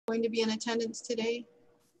going to be in attendance today?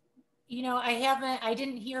 You know, I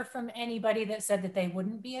didn't hear from anybody that said that they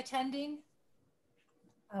wouldn't be attending.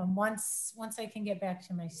 Once I can get back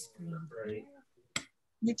to my screen. Right.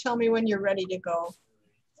 You tell me when you're ready to go.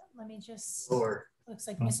 Let me just, Or looks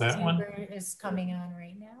like Mrs. Uber is coming on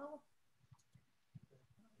right now.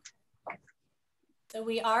 So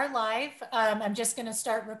we are live. I'm just going to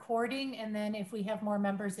start recording, and then if we have more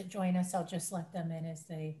members that join us, I'll just let them in as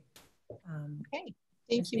they. Okay,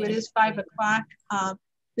 thank you. It is 5 o'clock.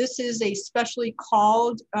 This is a specially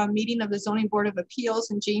called meeting of the Zoning Board of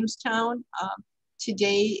Appeals in Jamestown.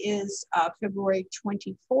 Today is February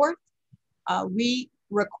 24th. We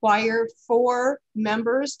require 4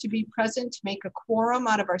 members to be present to make a quorum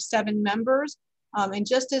out of our 7 members. And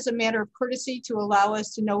just as a matter of courtesy to allow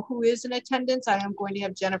us to know who is in attendance, I am going to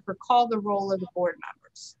have Jennifer call the roll of the board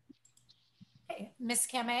members. Okay, Ms.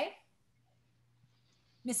 Kamei?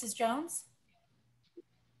 Mrs. Jones?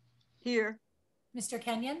 Here. Mr.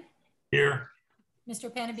 Kenyon? here.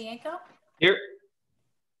 Mr. Panabianco? Here.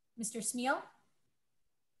 Mr. Smeal?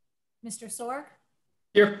 Mr. Sorg?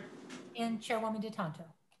 Here. And Chairwoman DeTanto.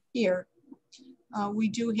 Here. We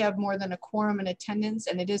do have more than a quorum in attendance,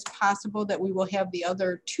 and it is possible that we will have the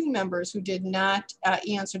other 2 members who did not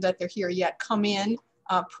answer that they're here yet come in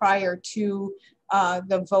prior to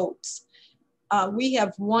the votes. We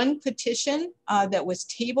have 1 petition that was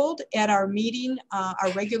tabled at our meeting,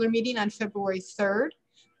 our regular meeting on February 3rd.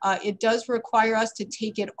 It does require us to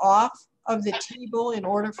take it off of the table in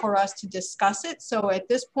order for us to discuss it. So at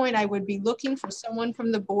this point, I would be looking for someone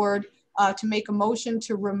from the board to make a motion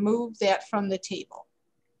to remove that from the table.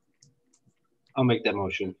 I'll make that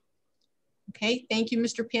motion. Okay, thank you,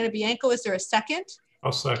 Mr. Panabianco. Is there a second?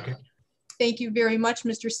 I'll second. Thank you very much,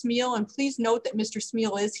 Mr. Smeal. And please note that Mr.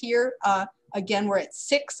 Smeal is here. Again, we're at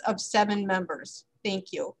 6 of 7 members.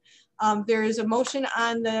 Thank you. There is a motion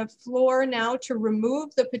on the floor now to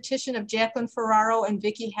remove the petition of Jacqueline Ferraro and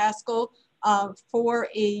Vicky Haskell for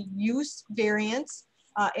a use variance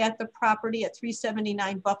at the property at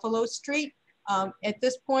 379 Buffalo Street. At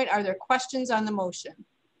this point, are there questions on the motion?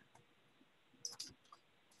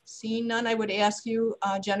 Seeing none, I would ask you,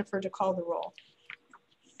 Jennifer, to call the roll.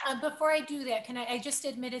 Before I do that, I just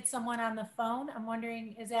admitted someone on the phone. I'm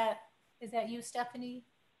wondering, is that you, Stephanie?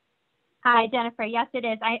 Hi, Jennifer. Yes, it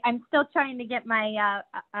is. I'm still trying to get my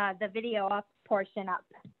the video up portion up.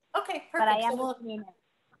 Okay, perfect. But I am so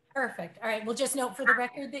perfect. All right. We'll just note for the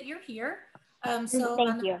record that you're here. So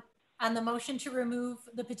thank you. On the motion to remove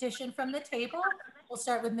the petition from the table, we'll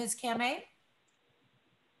start with Ms. Kamei.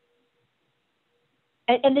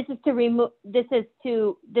 And this is to remove. This is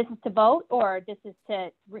to vote, or this is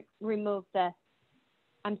to remove the.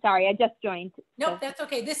 I'm sorry, I just joined. Nope, that's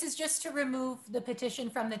okay. This is just to remove the petition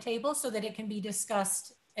from the table so that it can be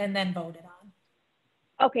discussed and then voted on.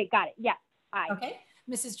 Okay, got it. Yes. Aye. Okay.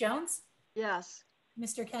 Mrs. Jones? Yes.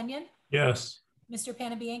 Mr. Kenyon? Yes. Mr.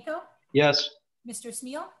 Panabianco? Yes. Mr.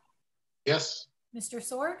 Smeal? Yes. Mr.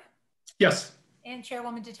 Sorg? Yes. And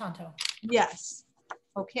Chairwoman DeTanto? Yes.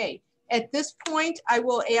 Okay. At this point, I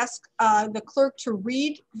will ask the clerk to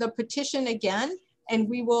read the petition again, and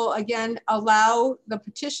we will again allow the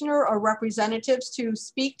petitioner or representatives to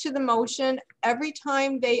speak to the motion. Every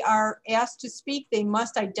time they are asked to speak, they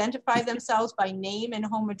must identify themselves by name and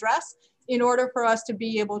home address in order for us to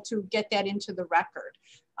be able to get that into the record.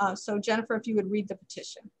 So Jennifer, if you would read the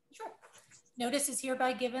petition. Sure. Notice is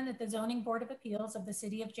hereby given that the Zoning Board of Appeals of the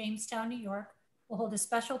City of Jamestown, New York will hold a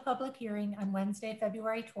special public hearing on Wednesday,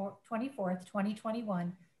 February 24th,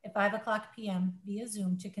 2021 at 5:00 p.m. via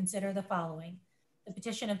Zoom to consider the following. The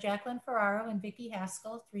petition of Jacqueline Ferraro and Vicky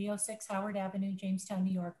Haskell, 306 Howard Avenue, Jamestown,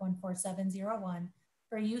 New York, 14701,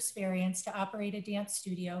 for a use variance to operate a dance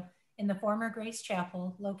studio in the former Grace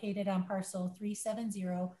Chapel located on parcel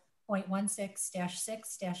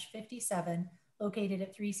 370.16-6-57, located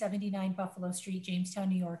at 379 Buffalo Street, Jamestown,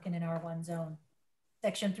 New York, in an R1 zone.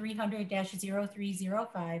 Section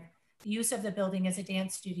 300-0305, the use of the building as a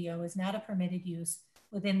dance studio is not a permitted use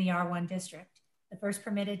within the R1 district. The first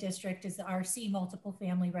permitted district is the RC Multiple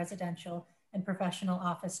Family Residential and Professional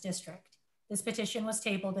Office District. This petition was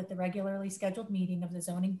tabled at the regularly scheduled meeting of the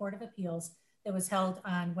Zoning Board of Appeals that was held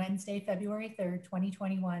on Wednesday, February 3rd,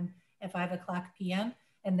 2021 at 5:00 p.m.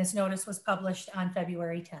 And this notice was published on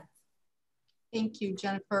February 10th. Thank you,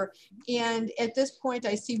 Jennifer. And at this point,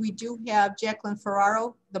 I see we do have Jacqueline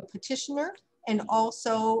Ferraro, the petitioner, and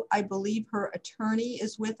also I believe her attorney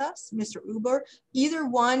is with us, Mr. Uber. Either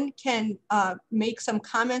one can make some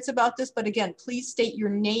comments about this, but again, please state your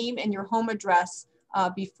name and your home address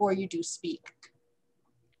before you do speak.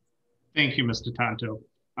 Thank you, Ms. DeTanto.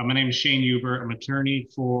 My name is Shane Huber. I'm attorney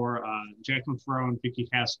for Jacqueline Farrow and Vicki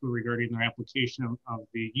Haskell regarding their application of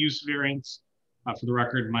the use variance. For the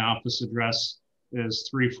record, my office address is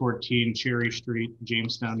 314 Cherry Street,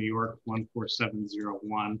 Jamestown, New York,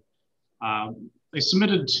 14701. I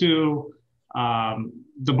submitted to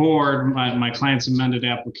the board my client's amended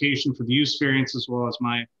application for the use variance, as well as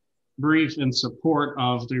my brief in support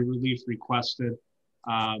of the relief requested.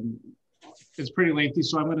 It's pretty lengthy,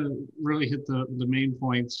 so I'm going to really hit the main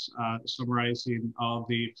points, summarizing all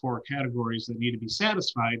the 4 categories that need to be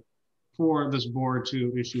satisfied for this board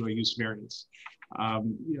to issue a use variance.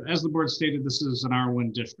 As the board stated, this is an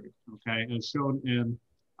R1 district, okay? As shown in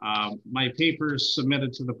my papers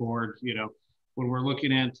submitted to the board, when we're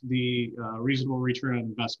looking at the reasonable return on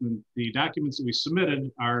investment, the documents that we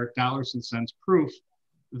submitted are dollars and cents proof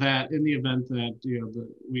that in the event that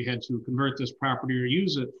we had to convert this property or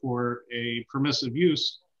use it for a permissive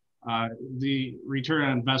use, the return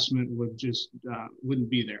on investment would just wouldn't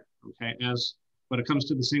be there. Okay, as when it comes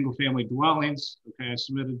to the single family dwellings, okay, I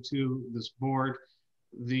submitted to this board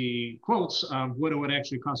the quotes of what it would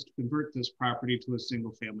actually cost to convert this property to a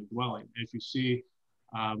single family dwelling. As you see,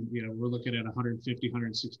 we're looking at 150,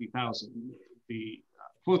 160,000. The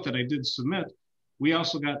quote that I did submit, we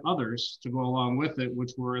also got others to go along with it,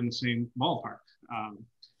 which were in the same ballpark.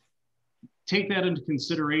 Take that into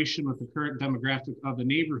consideration with the current demographic of the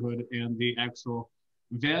neighborhood and the actual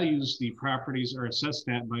values the properties are assessed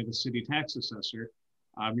at by the city tax assessor.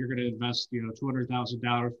 You're going to invest,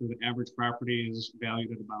 $200,000 where the average property is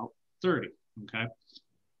valued at about 30. Okay.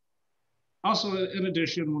 Also, in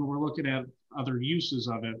addition, when we're looking at other uses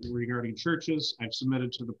of it regarding churches, I've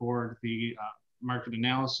submitted to the board the market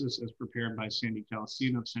analysis as prepared by Sandy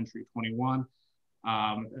Calasina of Century 21,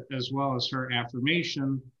 as well as her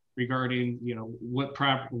affirmation regarding,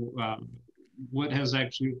 what has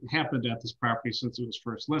actually happened at this property since it was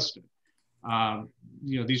first listed.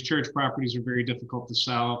 These church properties are very difficult to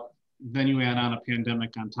sell. Then you add on a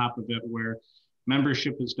pandemic on top of it where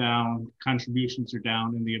membership is down, contributions are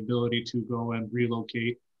down, and the ability to go and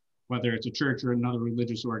relocate, whether it's a church or another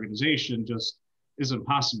religious organization, just isn't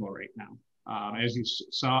possible right now. As you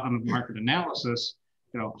saw on the market analysis,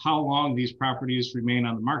 how long these properties remain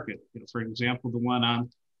on the market. For example, the one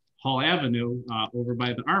on Hall Avenue over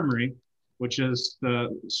by the Armory, which is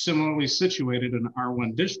similarly situated in the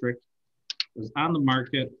R1 district, was on the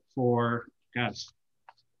market for,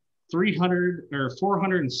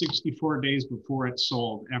 464 days before it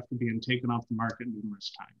sold after being taken off the market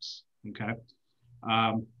numerous times, okay?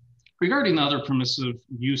 Regarding the other permissive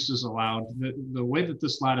uses allowed, the way that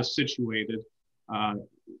this lot is situated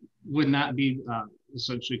would not be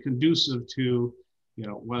essentially conducive to,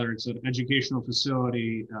 whether it's an educational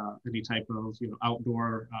facility, any type of,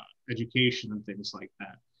 outdoor education and things like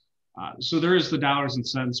that. So there is the dollars and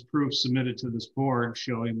cents proof submitted to this board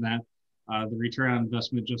showing that the return on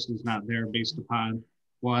investment just is not there based upon,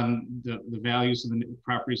 one, the values of the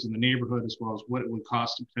properties in the neighborhood, as well as what it would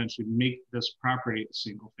cost to potentially make this property a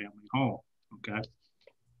single family home, okay?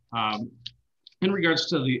 In regards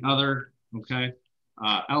to the other, okay,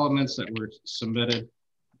 elements that were submitted,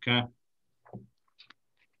 okay?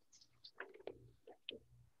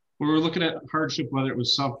 We were looking at hardship, whether it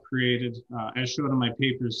was self-created. As shown in my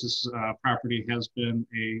papers, this property has been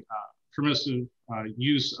a permissive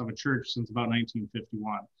use of a church since about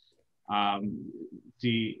 1951.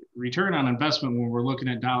 The return on investment when we're looking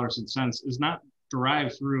at dollars and cents is not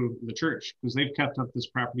derived through the church because they've kept up this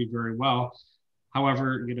property very well.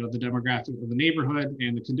 However, the demographic of the neighborhood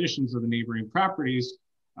and the conditions of the neighboring properties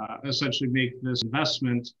essentially make this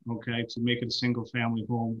investment, okay, to make it a single family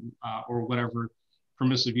home or whatever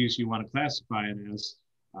permissive use you want to classify it as,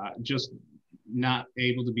 just not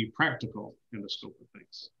able to be practical in the scope of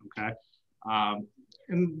things, okay?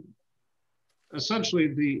 And essentially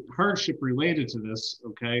the hardship related to this,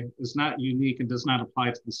 okay, is not unique and does not apply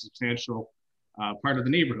to the substantial part of the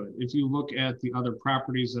neighborhood. If you look at the other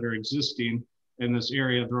properties that are existing in this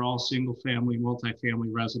area, they're all single family, multifamily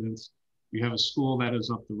residents. You have a school that is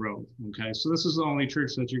up the road, okay? So this is the only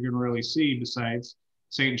church that you're gonna really see besides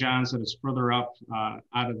St. John's that is further up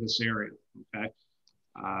out of this area, okay?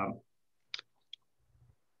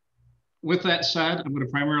 With that said, I'm going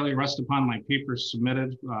to primarily rest upon my papers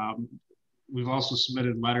submitted. We've also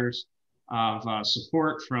submitted letters of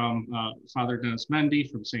support from Father Dennis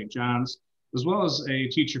Mendy from St. John's, as well as a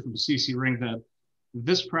teacher from CC Ring that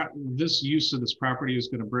this use of this property is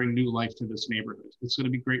going to bring new life to this neighborhood. It's going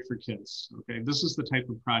to be great for kids, okay? This is the type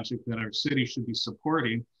of project that our city should be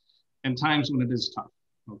supporting in times when it is tough,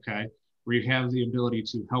 okay? Where you have the ability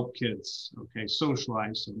to help kids, okay,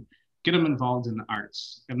 socialize and get them involved in the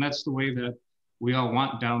arts. And that's the way that we all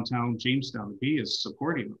want downtown Jamestown to be, is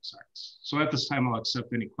supporting those arts. So at this time, I'll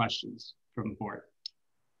accept any questions from the board.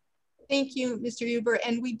 Thank you, Mr. Huber.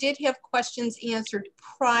 And we did have questions answered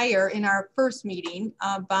prior in our first meeting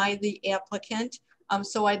by the applicant.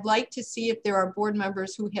 So I'd like to see if there are board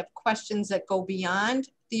members who have questions that go beyond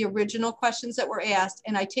the original questions that were asked.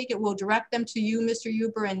 And I take it we'll direct them to you, Mr.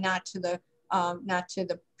 Huber, and not to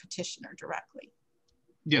the petitioner directly.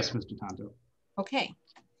 Yes, Mr. Tonto. Okay.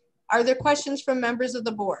 Are there questions from members of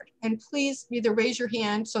the board? And please either raise your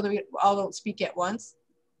hand so that we all don't speak at once.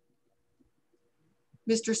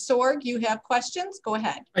 Mr. Sorg, you have questions? Go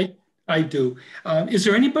ahead. I do. Is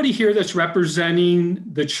there anybody here that's representing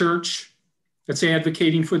the church, that's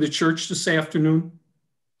advocating for the church this afternoon?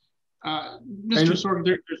 Mr.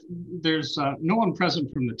 Sorg, there's no one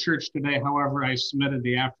present from the church today. However, I submitted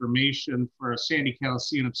the affirmation for Sandy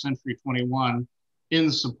Calacian of Century 21 in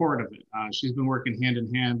support of it. She's been working hand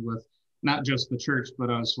in hand with not just the church, but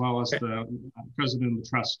as well as the president and the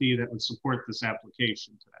trustee that would support this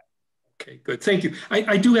application today. Okay, good. Thank you.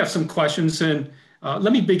 I do have some questions, and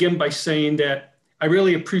let me begin by saying that I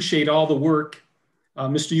really appreciate all the work,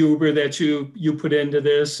 Mr. Huber, that you put into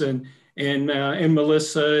this, and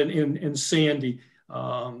Melissa and Sandy.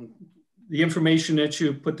 The information that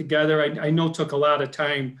you put together, I know took a lot of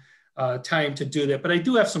time to do that, but I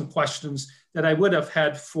do have some questions that I would have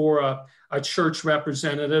had for a church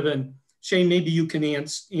representative, and Shane, maybe you can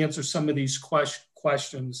answer some of these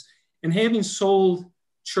questions. And having sold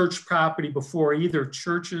church property before, either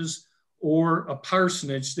churches or a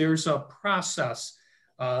parsonage, there's a process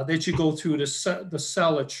that you go through to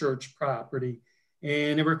sell a church property.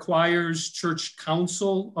 And it requires church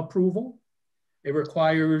council approval. It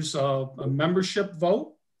requires a membership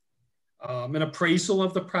vote, an appraisal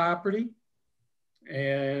of the property.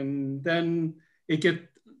 And then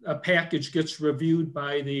a package gets reviewed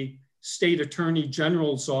by the State Attorney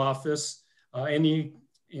General's office,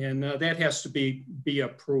 and that has to be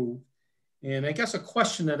approved. And I guess a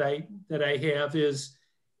question that I have is,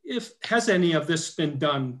 has any of this been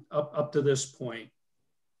done up to this point?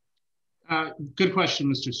 Good question,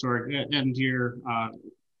 Mr. Sorg. And your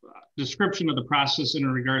description of the process in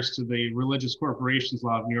regards to the Religious Corporations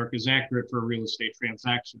Law of New York is accurate for a real estate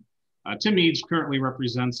transaction. Tim Eads currently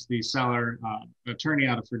represents the seller, attorney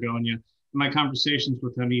out of Fredonia. In my conversations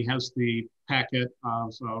with him, he has the packet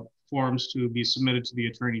of forms to be submitted to the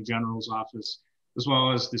Attorney General's office, as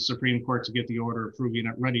well as the Supreme Court to get the order approving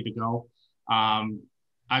it ready to go.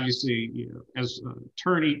 Obviously, as an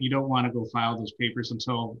attorney, you don't want to go file those papers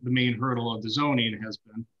until the main hurdle of the zoning has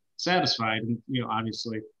been satisfied, and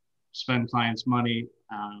obviously spend clients' money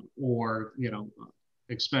or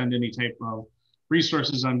expend any type of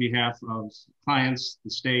resources on behalf of clients, the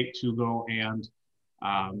state, to go and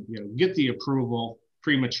get the approval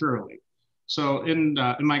prematurely. So in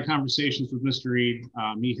my conversations with Mr. Ead,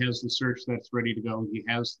 he has the search that's ready to go. He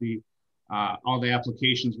has all the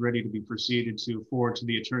applications ready to be proceeded to forward to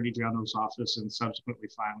the Attorney General's office, and subsequently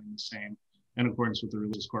filing the same in accordance with the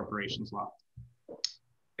Religious Corporations Law.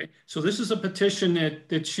 Okay. So this is a petition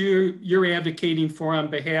that you're advocating for on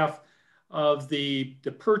behalf of the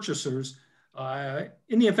purchasers.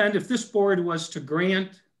 In the event, if this board was to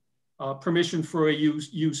grant permission for a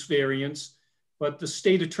use variance, but the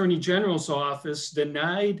State Attorney General's office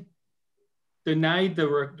denied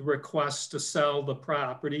the request to sell the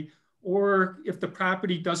property, or if the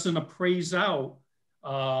property doesn't appraise out,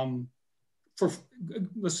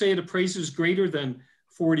 let's say it appraises greater than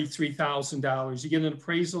 $43,000, you get an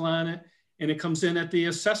appraisal on it, and it comes in at the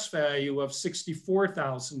assessed value of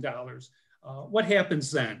 $64,000. What happens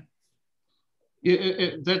then?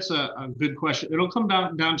 That's a good question. It'll come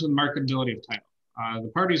down to the marketability of title.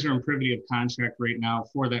 The parties are in privity of contract right now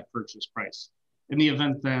for that purchase price. In the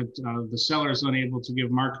event that the seller is unable to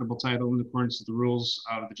give marketable title in accordance with the rules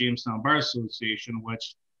of the Jamestown Bar Association,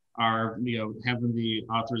 which are having the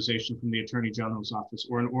authorization from the Attorney General's office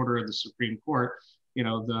or an order of the Supreme Court,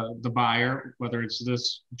 the buyer, whether it's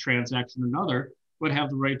this transaction or another, would have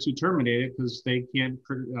the right to terminate it because they can't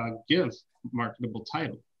give marketable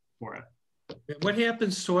title for it. What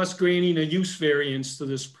happens to us granting a use variance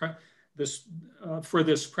to for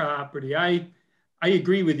this property? I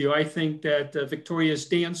agree with you. I think that Victoria's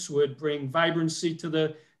Dance would bring vibrancy to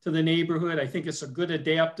the neighborhood. I think it's a good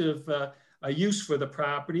adaptive use for the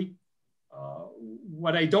property.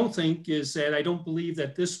 What I don't think is that I don't believe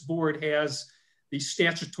that this board has the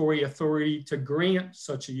statutory authority to grant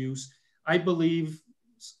such a use. I believe,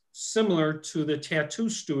 similar to the tattoo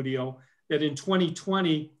studio, that in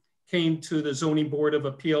 2020 came to the Zoning Board of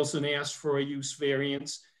Appeals and asked for a use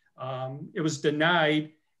variance. It was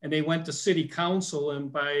denied, and they went to City Council,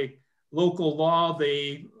 and by local law,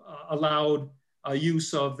 they allowed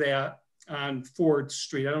use of that on Ford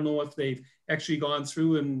Street. I don't know if they've actually gone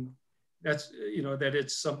through and that's, you know, that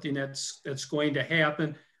it's something that's going to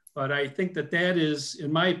happen. But I think that is,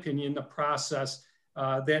 in my opinion, the process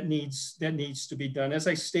that needs to be done. As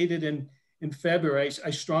I stated in February,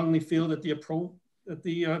 I strongly feel that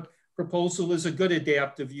the proposal is a good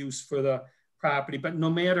adaptive use for the property. But no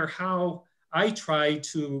matter how I try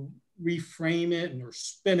to reframe it or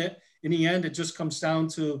spin it, in the end, it just comes down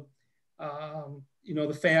to you know,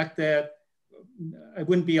 the fact that I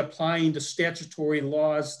wouldn't be applying the statutory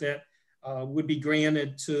laws that would be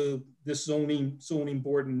granted to this zoning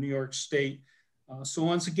board in New York State. So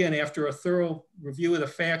once again, after a thorough review of the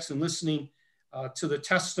facts and listening to the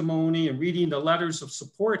testimony and reading the letters of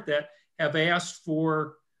support that have asked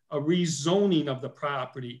for a rezoning of the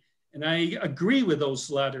property, and I agree with those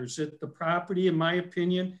letters that the property, in my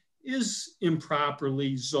opinion, is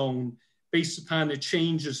improperly zoned based upon the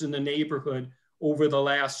changes in the neighborhood over the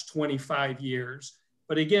last 25 years.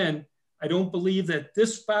 But again, I don't believe that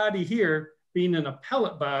this body here, being an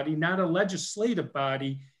appellate body, not a legislative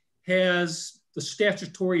body, has the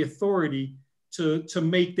statutory authority to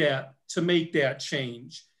make that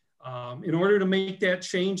change. In order to make that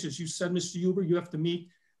change, as you said, Mr. Huber, you have to meet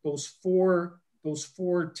those four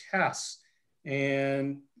tests.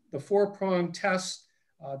 And the four-pronged test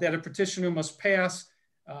that a petitioner must pass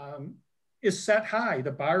is set high.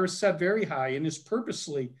 The bar is set very high and is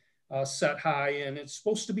purposely set high, and it's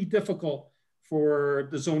supposed to be difficult for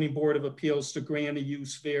the Zoning Board of Appeals to grant a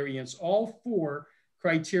use variance. All four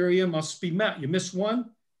criteria must be met. You miss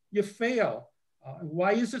one, you fail.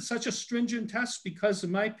 Why is it such a stringent test? Because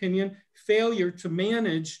in my opinion, failure to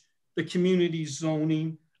manage the community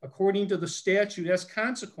zoning according to the statute has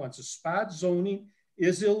consequences. Spot zoning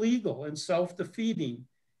is illegal and self-defeating.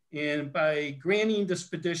 And by granting this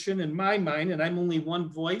petition, in my mind, and I'm only one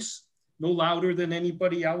voice, no louder than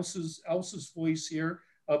anybody else's voice here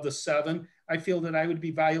of the seven, I feel that I would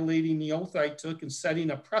be violating the oath I took and setting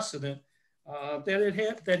a precedent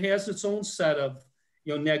that has its own set of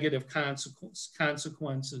negative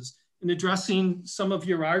consequences. In addressing some of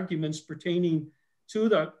your arguments pertaining to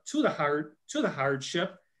the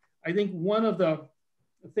hardship, I think one of the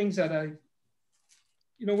things that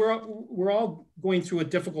we're all going through a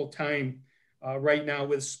difficult time right now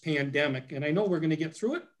with this pandemic, and I know we're going to get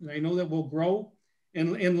through it, and I know that we'll grow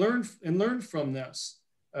and learn from this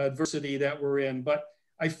adversity that we're in. But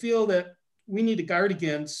I feel that we need to guard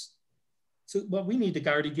against. So what we need to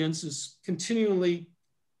guard against is continually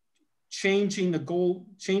changing the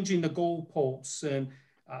goalposts, and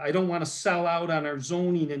I don't want to sell out on our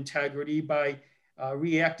zoning integrity by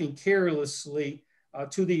reacting carelessly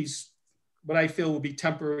to these what I feel will be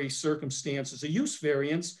temporary circumstances. A use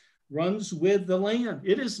variance runs with the land.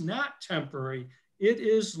 It is not temporary. It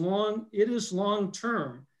is long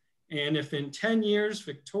term. And if in 10 years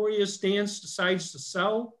Victoria's Dance decides to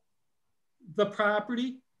sell the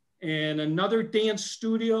property and another dance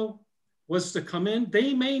studio was to come in,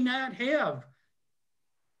 they may not have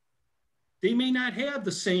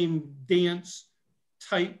the same dance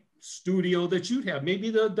type studio that you'd have. Maybe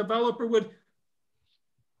the developer would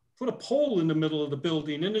put a pole in the middle of the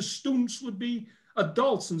building and the students would be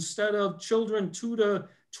adults instead of children 2 to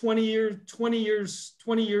 20 years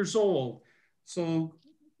old. So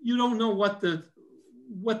you don't know what the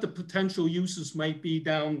potential uses might be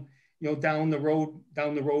down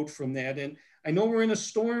the road from that. And I know we're in a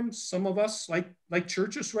storm. Some of us, like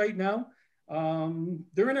churches right now,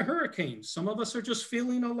 they're in a hurricane. Some of us are just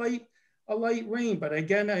feeling a light rain. But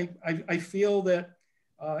again, I feel that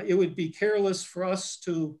it would be careless for us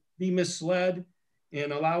to be misled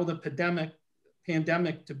and allow the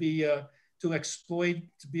pandemic to be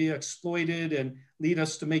exploited and lead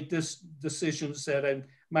us to make decisions that in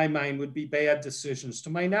my mind would be bad decisions.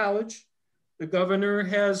 To my knowledge, the governor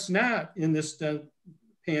has not in this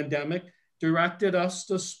pandemic directed us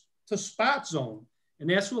to spot zone.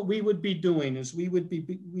 And that's what we would be doing, is we would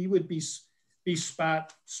be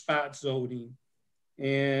spot zoning.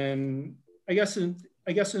 And I guess in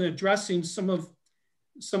addressing some of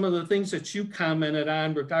the things that you commented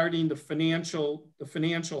on regarding the financial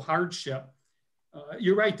hardship,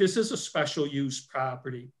 you're right, this is a special use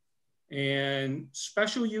property. And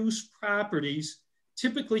special use properties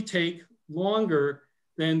typically take longer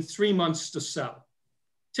than 3 months to sell.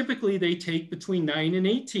 Typically they take between 9 and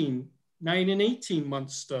 18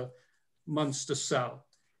 months to sell.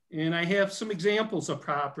 And I have some examples of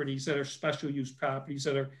properties that are special use properties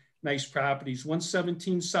that are nice properties.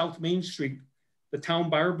 117 South Main Street, the Town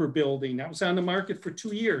Barber building, that was on the market for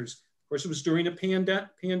 2 years. Of course, it was during a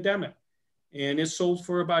pandemic. and it sold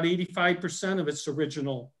for about 85% of its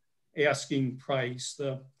original asking price.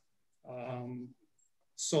 The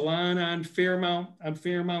salon on Fairmount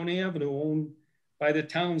Avenue, owned by the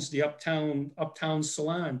Towns, the Uptown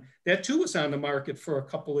Salon, that too was on the market for a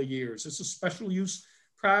couple of years. It's a special use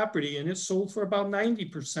property, and it sold for about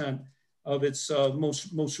 90% of its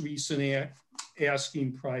most recent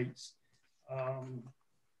asking price.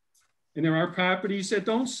 And there are properties that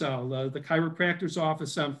don't sell. The chiropractor's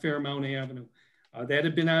office on Fairmount Avenue, that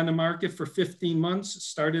had been on the market for 15 months. It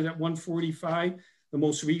started at $145. The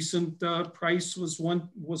most recent price was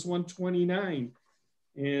 $129.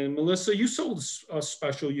 And Melissa, you sold a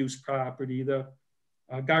special use property, the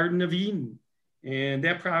Garden of Eden, and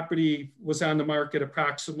that property was on the market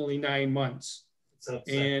approximately 9 months,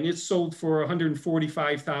 and it sold for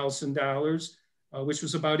 $145,000, which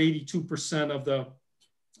was about 82% of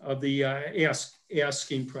the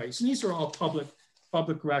asking price. And these are all public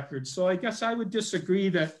records. So I guess I would disagree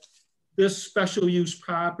that this special use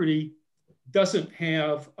property doesn't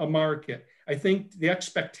have a market. I think the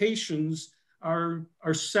expectations are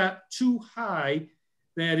set too high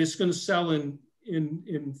that it's going to sell in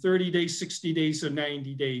 30 days, 60 days, or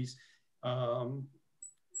 90 days,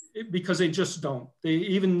 because they just don't.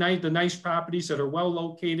 Even the nice properties that are well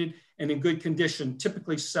located and in good condition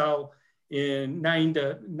typically sell in 9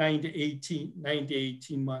 to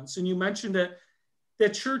 18 months. And you mentioned that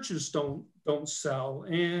churches don't sell,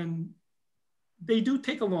 and they do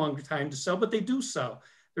take a long time to sell, but they do sell.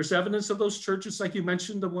 There's evidence of those churches, like you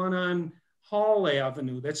mentioned, the one on Hall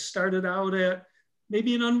Avenue that started out at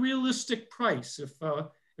maybe an unrealistic price. If a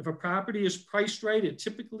property is priced right, it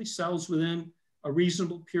typically sells within a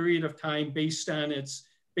reasonable period of time based on its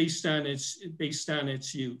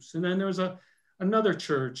use. And then there's another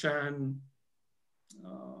church on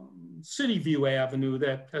City View Avenue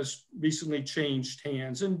that has recently changed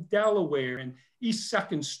hands, in Delaware, and East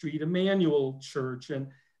 2nd Street, Emmanuel Church, and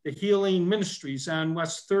the Healing Ministries on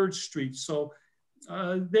West 3rd Street. So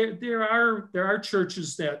there are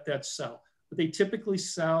churches that sell, but they typically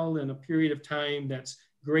sell in a period of time that's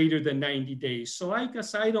greater than 90 days. So I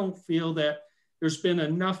guess I don't feel that there's been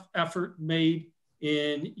enough effort made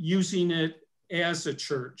in using it as a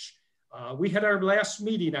church. We had our last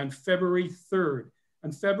meeting on February 3rd.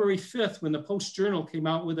 On February 5th, when the Post-Journal came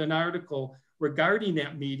out with an article regarding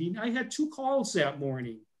that meeting, I had 2 calls that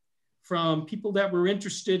morning from people that were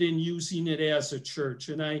interested in using it as a church.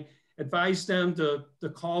 And I advised them to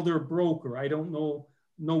call their broker. I don't know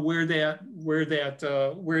where that went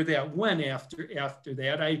after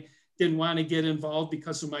that. I didn't want to get involved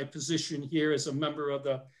because of my position here as a member of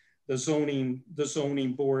the zoning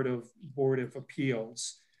board of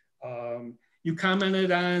appeals. You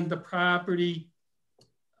commented on the property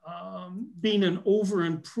being an over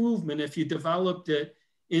improvement if you developed it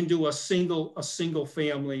into a single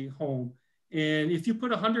family home. And if you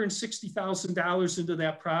put $160,000 into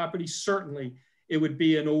that property, certainly it would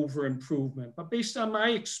be an over improvement. But based on my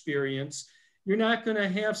experience, you're not going to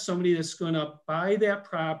have somebody that's going to buy that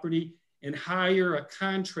property and hire a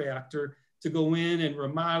contractor to go in and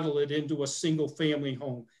remodel it into a single family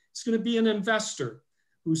home. It's going to be an investor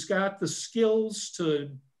who's got the skills to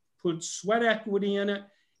put sweat equity in it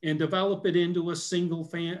and develop it into a single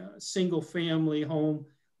family home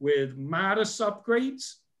with modest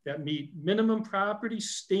upgrades that meet minimum property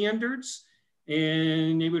standards,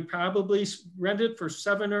 and they would probably rent it for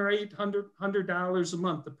 $700 or $800 a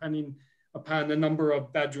month, depending upon the number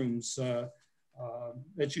of bedrooms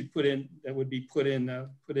that you'd put in, that would be put in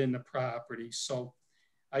the property. So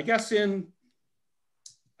I guess I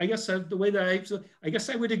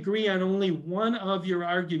would agree on only one of your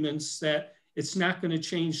arguments, that it's not going to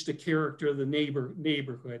change the character of the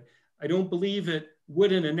neighborhood. I don't believe it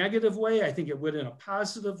would in a negative way. I think it would in a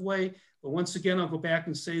positive way. But once again, I'll go back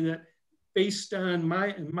and say that based on in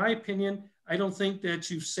my opinion, I don't think that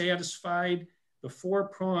you've satisfied the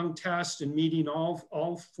 4-pronged test in meeting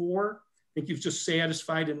all 4. I think you've just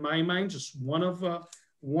satisfied, in my mind, just one of the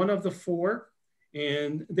 4,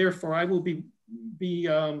 and therefore I will be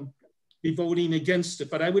voting against it.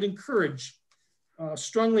 But I would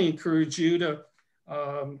strongly encourage you to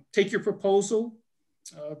take your proposal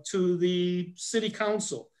to the city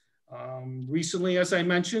council. Recently, as I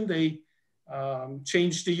mentioned, they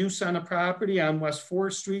changed the use on a property on West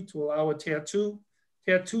 4th Street to allow a tattoo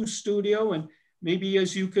studio. And maybe,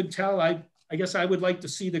 as you could tell, I guess I would like to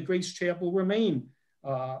see the Grace Chapel remain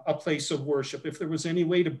a place of worship. If there was any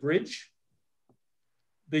way to bridge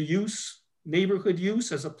the neighborhood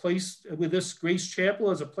use as a place, with this Grace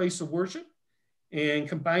Chapel as a place of worship, and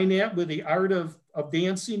combine that with the art of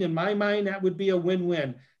dancing, in my mind, that would be a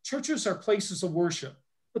win-win. Churches are places of worship.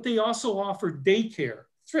 but they also offer daycare,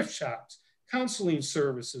 thrift shops, counseling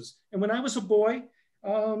services. And when I was a boy,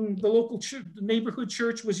 the local church, the neighborhood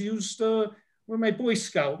church was used where my Boy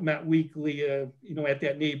Scout met weekly, you know, at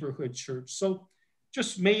that neighborhood church. So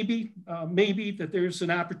just maybe that there's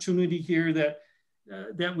an opportunity here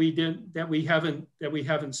that we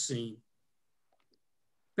haven't seen.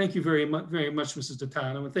 Thank you very much, Mrs.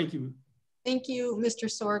 Dottano, and thank you. Thank you, Mr.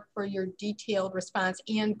 Sorg, for your detailed response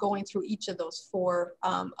and going through each of those 4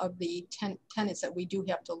 of the tenants that we do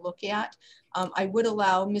have to look at. I would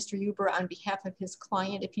allow Mr. Huber, on behalf of his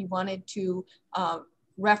client, if he wanted to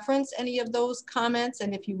reference any of those comments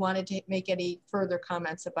and if you wanted to make any further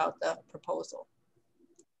comments about the proposal.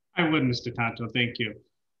 I would, Mr. Tanto, thank you.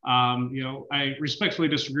 You know, I respectfully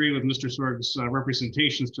disagree with Mr. Sorg's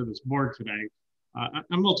representations to this board today. On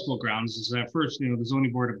multiple grounds. Is that first, you know, the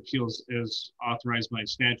Zoning Board of Appeals is authorized by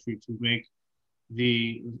statute to make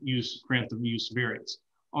the grant the use variance.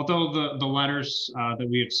 Although the letters that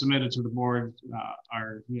we have submitted to the board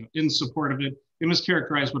are, you know, in support of it, they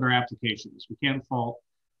mischaracterize what our application is. We can't fault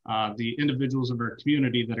the individuals of our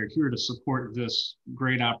community that are here to support this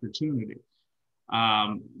great opportunity.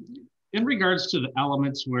 In regards to the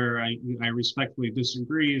elements where I respectfully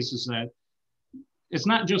disagree is that it's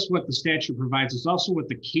not just what the statute provides, it's also what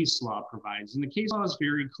the case law provides. And the case law is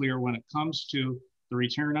very clear when it comes to the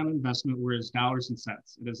return on investment, where it's dollars and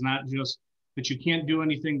cents. It is not just that you can't do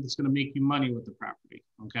anything that's going to make you money with the property,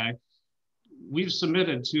 okay? We've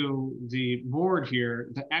submitted to the board here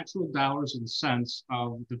the actual dollars and cents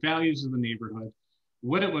of the values of the neighborhood,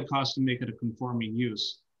 what it would cost to make it a conforming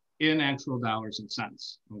use in actual dollars and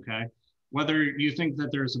cents, okay? Whether you think that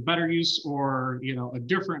there's a better use or, you know, a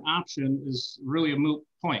different option is really a moot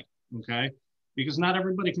point, okay? Because not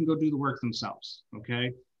everybody can go do the work themselves,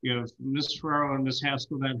 okay? You have Ms. Ferraro and Ms.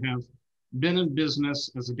 Haskell that have been in business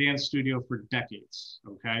as a dance studio for decades,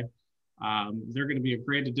 okay? They're gonna be a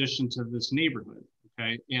great addition to this neighborhood,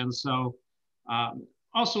 okay? And so,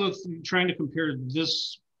 also if trying to compare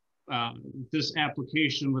this this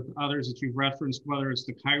application with others that you've referenced, whether it's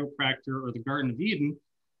the chiropractor or the Garden of Eden,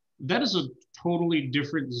 that is a totally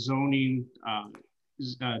different zoning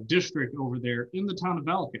district over there in the town of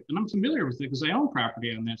Ellicott. And I'm familiar with it because I own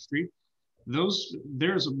property on that street.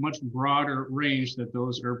 There's a much broader range that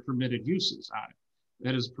those are permitted uses on it.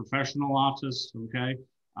 That is professional office, okay?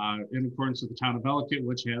 In accordance with the town of Ellicott,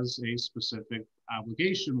 which has a specific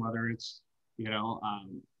obligation, whether it's,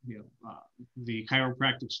 the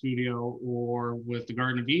chiropractic studio or with the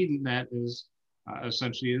Garden of Eden, that is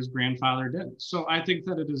essentially is grandfathered in. So I think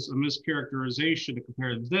that it is a mischaracterization to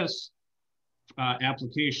compare this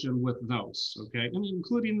application with those, okay? And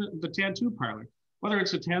including the tattoo parlor, whether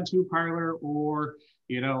it's a tattoo parlor or,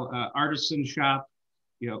 artisan shop,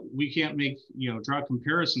 we can't make, draw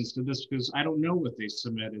comparisons to this because I don't know what they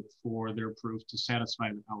submitted for their proof to satisfy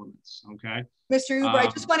the elements, okay? Mr. Huber, I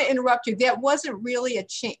just want to interrupt you. That wasn't really a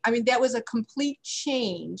change. I mean, that was a complete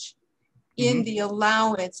change in the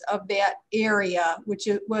allowance of that area, which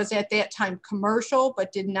it was at that time commercial,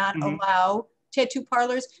 but did not allow tattoo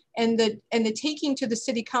parlors. And the taking to the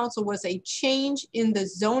city council was a change in the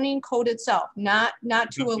zoning code itself, not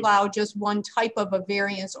to allow just one type of a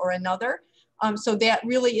variance or another. So that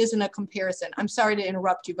really isn't a comparison. I'm sorry to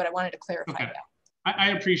interrupt you, but I wanted to clarify that.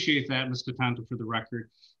 I appreciate that, Mr. Tanto, for the record.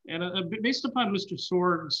 And based upon Mr.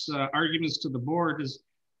 Sorg's arguments to the board, is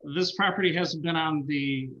this property hasn't been on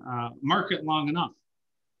the market long enough.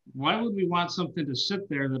 Why would we want something to sit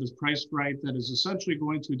there that is priced right, that is essentially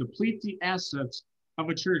going to deplete the assets of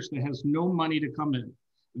a church that has no money to come in?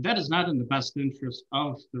 That is not in the best interest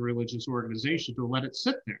of the religious organization to let it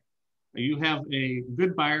sit there. You have a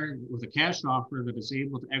good buyer with a cash offer that is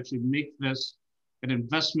able to actually make this an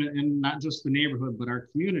investment in not just the neighborhood, but our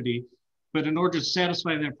community. But in order to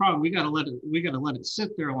satisfy that problem, we got to let it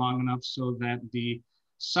sit there long enough so that the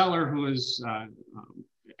seller, who is,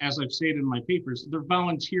 as I've stated in my papers, they're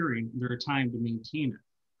volunteering their time to maintain it.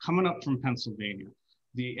 Coming up from Pennsylvania,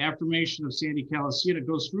 the affirmation of Sandy Calacita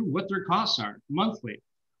goes through what their costs are monthly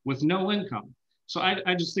with no income. So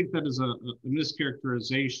I just think that is a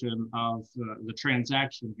mischaracterization of the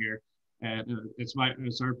transaction here. And it's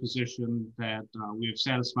our position that we have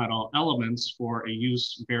satisfied all elements for a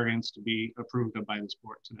use variance to be approved by this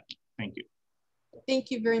board today. Thank you.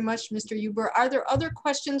 Thank you very much, Mr. Huber. Are there other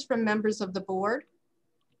questions from members of the board?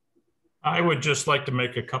 I would just like to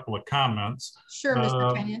make a couple of comments. Sure,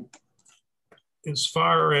 Mr. Kenyon. As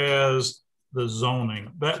far as the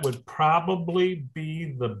zoning, that would probably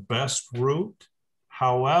be the best route.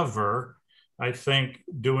 However, I think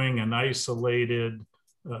doing an isolated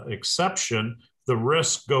exception the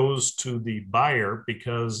risk goes to the buyer,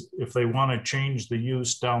 because if they want to change the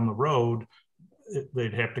use down the road,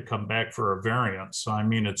 they'd have to come back for a variance. So, I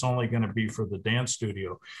mean, it's only going to be for the dance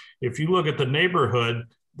studio. If you look at the neighborhood,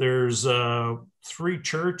 there's 3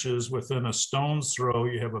 churches within a stone's throw.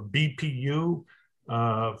 You have a BPU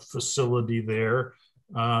facility there.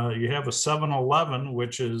 You have a 7-Eleven,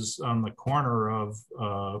 which is on the corner of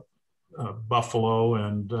Buffalo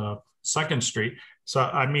and 2nd Street. So,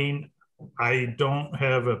 I mean, I don't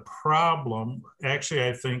have a problem. Actually,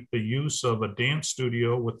 I think the use of a dance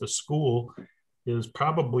studio with the school is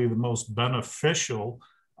probably the most beneficial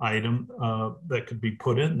item that could be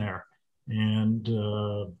put in there. And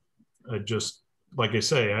I just, like I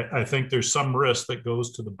say, I think there's some risk that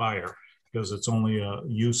goes to the buyer, because it's only a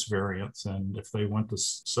use variance. And if they went to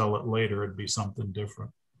sell it later, it'd be something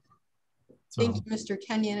different. So. Thank you, Mr.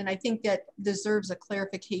 Kenyon. And I think that deserves a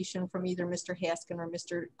clarification from either Mr. Haskin or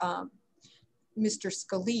Mr.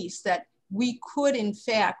 Scalise, that we could in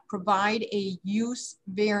fact provide a use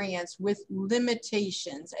variance with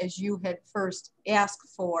limitations, as you had first asked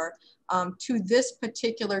for, to this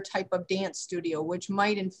particular type of dance studio, which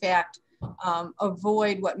might in fact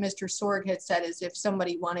avoid what Mr. Sorg had said, is if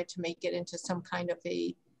somebody wanted to make it into some kind of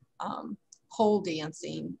a pole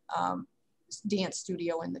dancing dance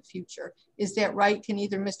studio in the future. Is that right? Can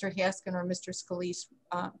either Mr. Haskin or Mr. Scalise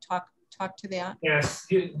talk to that? Yes,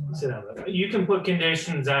 you can put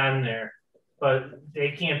conditions on there, but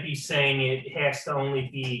they can't be saying it has to only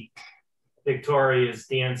be Victoria's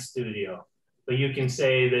dance studio. But you can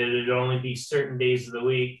say that it'd only be certain days of the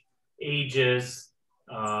week, ages.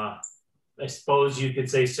 I suppose you could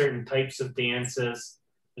say certain types of dances.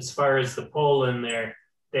 As far as the pole in there,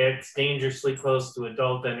 that's dangerously close to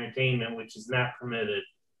adult entertainment, which is not permitted.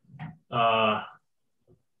 But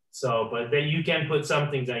then you can put some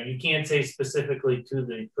things on. You can't say specifically to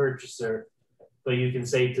the purchaser, but you can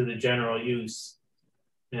say to the general use.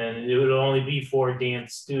 And it would only be for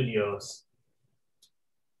dance studios.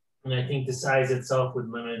 And I think the size itself would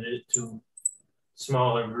limit it to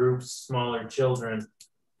smaller groups, smaller children.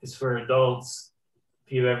 Because for adults,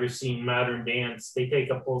 if you've ever seen modern dance, they take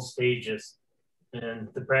up whole stages. And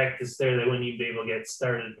the practice there, they wouldn't even be able to get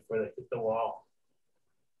started before they hit the wall.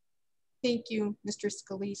 Thank you, Mr.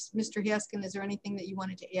 Scalise. Mr. Haskin, is there anything that you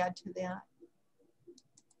wanted to add to that?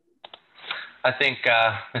 I think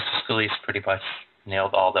Mr. Scalise pretty much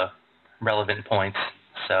nailed all the relevant points.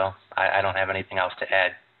 So I don't have anything else to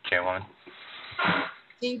add, Chairwoman.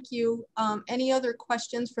 Thank you. Any other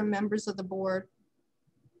questions from members of the board?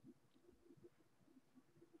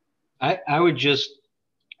 I would just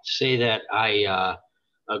say that I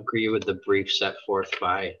agree with the brief set forth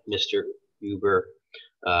by Mr. Huber.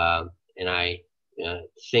 And I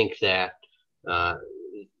think that,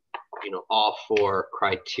 all 4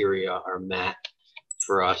 criteria are met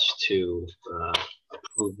for us to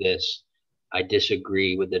approve this. I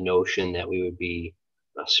disagree with the notion that we would be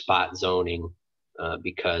spot zoning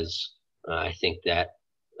because I think that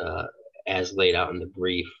as laid out in the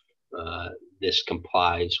brief, this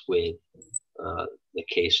complies with the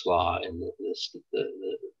case law and the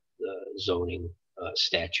zoning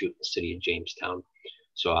statute in the city of Jamestown.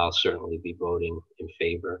 So I'll certainly be voting in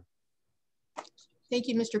favor. Thank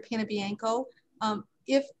you, Mr. Panabianco.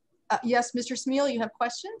 Yes, Mr. Smeal, you have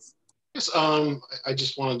questions? Yes, I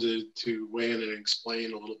just wanted to weigh in and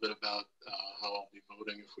explain a little bit about how I'll be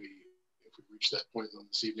voting if we reach that point in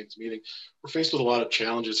this evening's meeting. We're faced with a lot of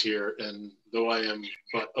challenges here, and though I am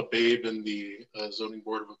but a babe in the Zoning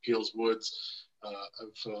Board of Appeals woods,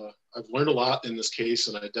 I've learned a lot in this case,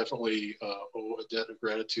 and I definitely owe a debt of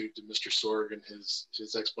gratitude to Mr. Sorg and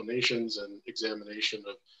his explanations and examination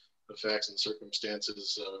of the facts and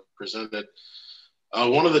circumstances presented.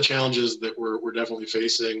 One of the challenges that we're definitely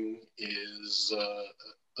facing is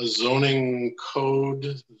a zoning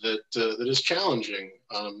code that is challenging.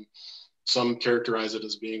 Some characterize it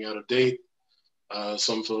as being out of date.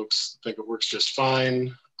 Some folks think it works just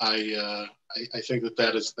fine. I think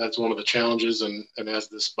that's one of the challenges, and as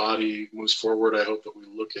this body moves forward, I hope that we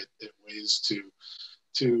look at ways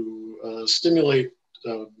to stimulate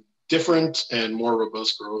different and more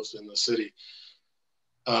robust growth in the city.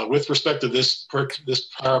 With respect to this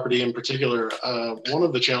property in particular, one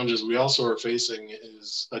of the challenges we also are facing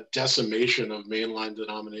is a decimation of mainline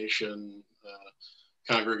denomination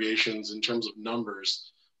congregations in terms of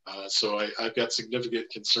numbers. So I've got significant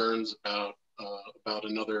concerns about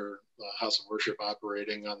another house of worship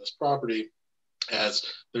operating on this property, as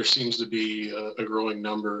there seems to be a growing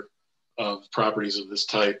number of properties of this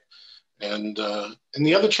type. And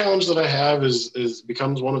the other challenge that I have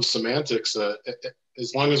becomes one of semantics.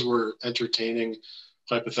 As long as we're entertaining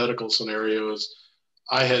hypothetical scenario is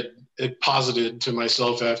I had posited to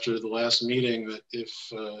myself after the last meeting that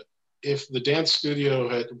if the dance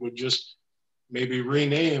studio would just maybe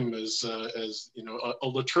rename as you know, a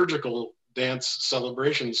liturgical dance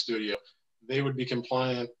celebration studio, they would be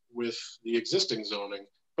compliant with the existing zoning,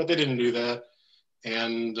 but they didn't do that.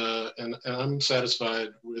 And I'm satisfied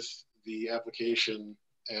with the application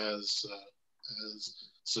as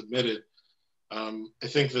submitted. I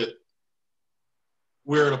think that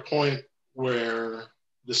we're at a point where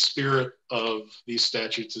the spirit of these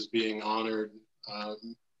statutes is being honored.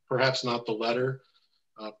 Perhaps not the letter,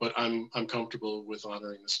 but I'm comfortable with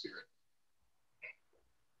honoring the spirit.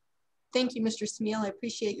 Thank you, Mr. Smeal. I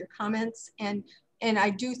appreciate your comments. And I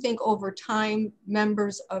do think over time,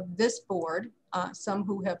 members of this board, some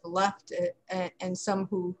who have left and some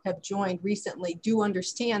who have joined recently, do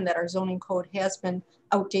understand that our zoning code has been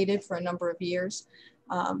outdated for a number of years.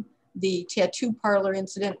 The tattoo parlor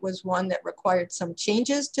incident was one that required some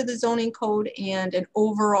changes to the zoning code, and an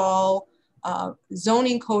overall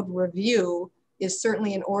zoning code review is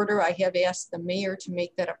certainly in order. I have asked the mayor to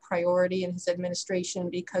make that a priority in his administration,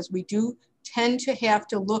 because we do tend to have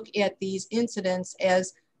to look at these incidents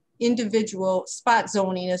as individual spot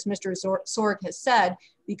zoning, as Mr. Sorg has said,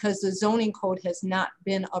 because the zoning code has not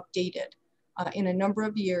been updated in a number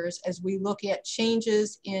of years, as we look at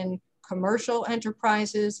changes in commercial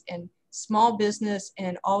enterprises and small business,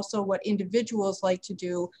 and also what individuals like to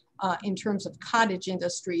do in terms of cottage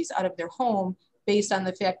industries out of their home, based on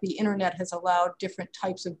the fact the internet has allowed different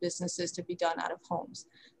types of businesses to be done out of homes.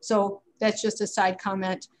 So that's just a side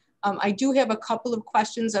comment. I do have a couple of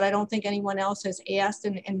questions that I don't think anyone else has asked,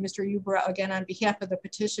 and Mr. Ubera, again, on behalf of the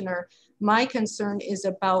petitioner, my concern is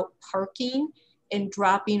about parking and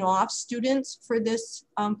dropping off students for this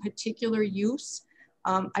particular use.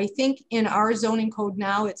 I think in our zoning code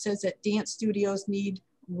now, it says that dance studios need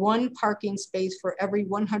 1 parking space for every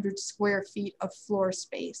 100 square feet of floor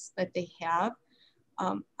space that they have.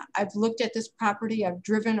 I've looked at this property, I've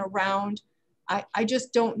driven around. I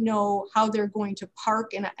just don't know how they're going to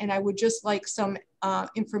park, and I would just like some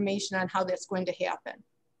information on how that's going to happen.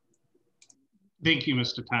 Thank you,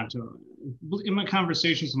 Mr. Tanto. In my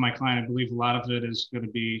conversations with my client, I believe a lot of it is going to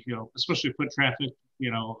be, you know, especially foot traffic, you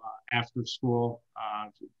know, after school,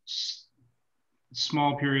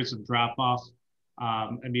 small periods of drop off.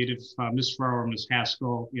 I mean, if Ms. Farrar or Ms.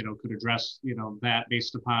 Haskell, you know, could address, you know, that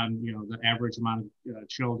based upon, you know, the average amount of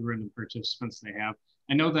children and participants they have.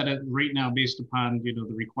 I know that right now, based upon, you know,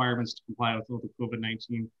 the requirements to comply with all the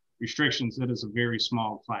COVID-19 restrictions, it is a very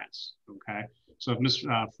small class, okay? So if Ms.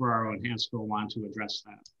 Ferraro and Haskell want to address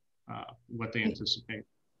that, what they anticipate.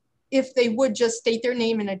 If they would just state their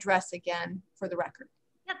name and address again for the record.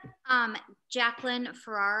 Yep, Jacqueline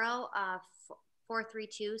Ferraro,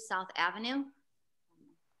 432 South Avenue.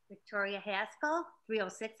 Victoria Haskell,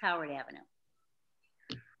 306 Howard Avenue.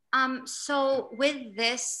 So with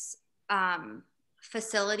this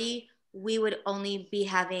facility, we would only be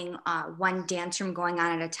having 1 dance room going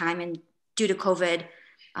on at a time, and due to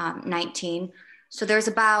COVID-19. So there's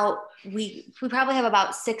about, we probably have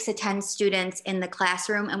about 6 to 10 students in the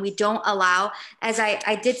classroom, and we don't allow, as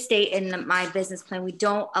I did state in my business plan, we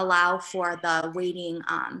don't allow for the waiting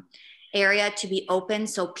area to be open,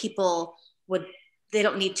 so people they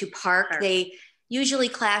don't need to park. Sure. They usually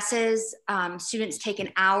classes, students take an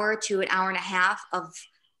hour to an hour and a half of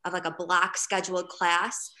like a block scheduled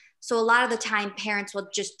class. So a lot of the time parents will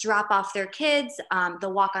just drop off their kids,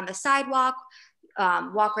 they'll walk on the sidewalk,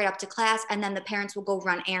 walk right up to class, and then the parents will go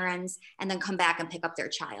run errands and then come back and pick up their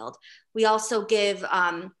child. We also give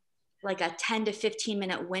like a 10 to 15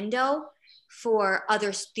 minute window for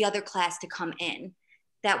the other class to come in.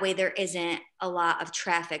 That way there isn't a lot of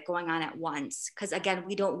traffic going on at once. Because again,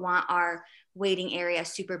 we don't want our waiting area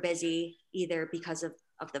super busy either because of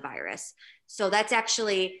the virus. So that's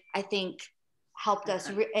actually, I think, helped us,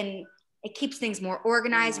 and it keeps things more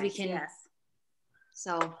organized. We can, yes.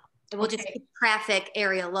 So it will just keep traffic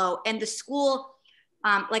area low. And the school,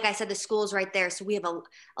 like I said, the school is right there. So we have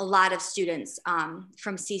a lot of students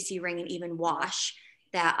from CC Ring and even Wash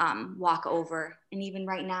that walk over. And even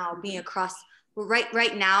right now, being across,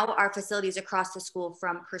 right now, our facility is across the school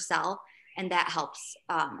from Purcell, and that helps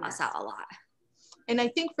us out a lot. And I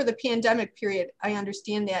think for the pandemic period, I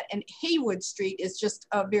understand that. And Haywood Street is just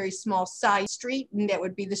a very small side street, and that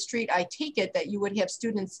would be the street, I take it, that you would have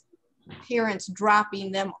students, parents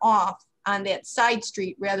dropping them off on that side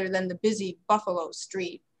street rather than the busy Buffalo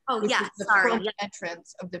Street. Oh, which yes, is the sorry. front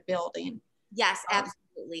entrance of the building. Yes,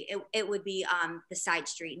 absolutely. It would be the side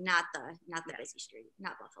street, not the busy street,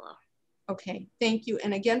 not Buffalo. Okay, thank you.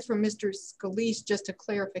 And again, for Mr. Scalise, just a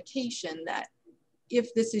clarification that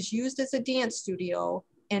if this is used as a dance studio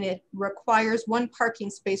and it requires one parking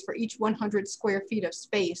space for each 100 square feet of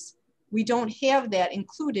space, we don't have that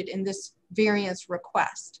included in this variance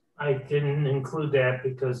request. I didn't include that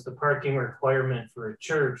because the parking requirement for a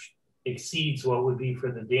church exceeds what would be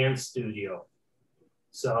for the dance studio.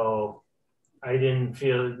 So I didn't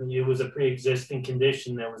feel it was a pre-existing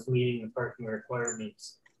condition that was meeting the parking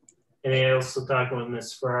requirements. And I also talked with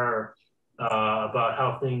Ms. Farrar about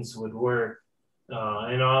how things would work.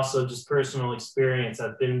 And also just personal experience.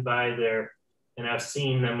 I've been by there and I've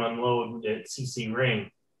seen them unload at CC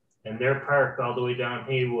Ring, and they're parked all the way down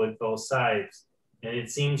Haywood, both sides. And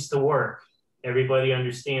it seems to work. Everybody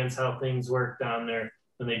understands how things work down there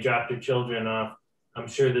when they drop their children off. I'm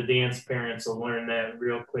sure the dance parents will learn that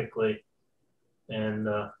real quickly. And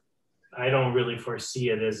I don't really foresee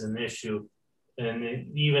it as an issue.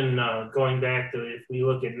 And even going back to, if we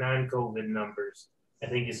look at non-COVID numbers, I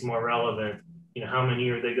think it's more relevant. You know, how many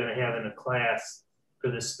are they going to have in a class for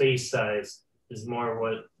the space size is more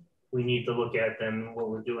what we need to look at than what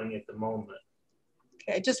we're doing at the moment.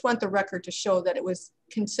 Okay, I just want the record to show that it was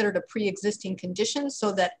considered a pre-existing condition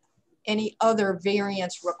so that any other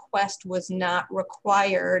variance request was not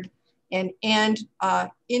required and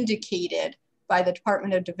indicated by the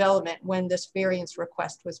Department of Development when this variance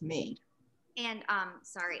request was made. And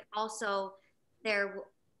sorry, also there,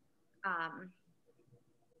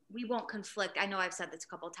 we won't conflict. I know I've said this a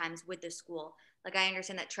couple of times with the school. Like I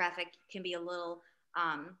understand that traffic can be a little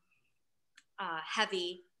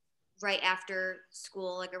heavy right after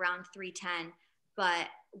school, like around 3:10, but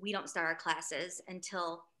we don't start our classes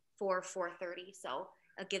until 4:30. So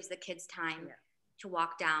it gives the kids time to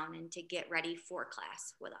walk down and to get ready for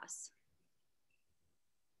class with us.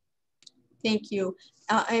 Thank you.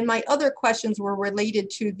 And my other questions were related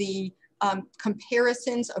to the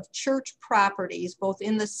comparisons of church properties, both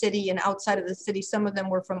in the city and outside of the city. Some of them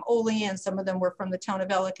were from Olean, some of them were from the town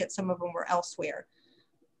of Ellicott, some of them were elsewhere.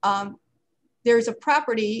 There's a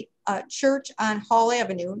property, church on Hall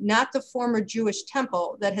Avenue, not the former Jewish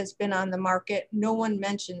temple, that has been on the market. No one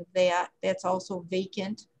mentioned that. That's also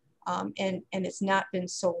vacant and it's not been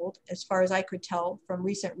sold as far as I could tell from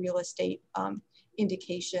recent real estate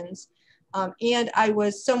indications. And I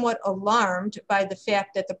was somewhat alarmed by the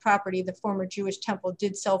fact that the property, the former Jewish temple,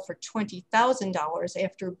 did sell for $20,000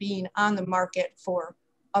 after being on the market for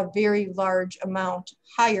a very large amount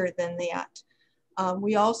higher than that.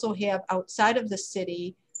 We also have outside of the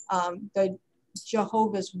city, the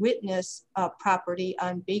Jehovah's Witness property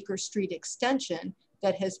on Baker Street Extension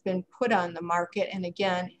that has been put on the market and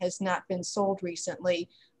again has not been sold recently.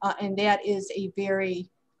 And that is a very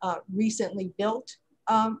recently built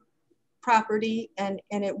property and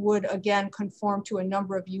it would again conform to a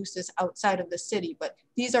number of uses outside of the city. But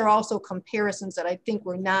these are also comparisons that I think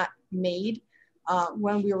were not made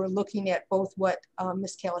when we were looking at both what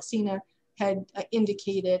Ms. Calasina had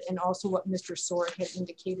indicated and also what Mr. Sword had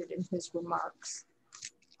indicated in his remarks.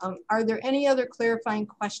 Are there any other clarifying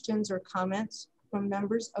questions or comments from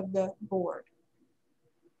members of the board?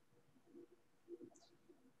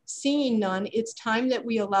 Seeing none, it's time that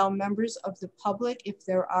we allow members of the public, if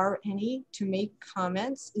there are any, to make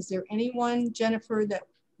comments. Is there anyone, Jennifer,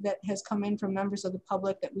 that has come in from members of the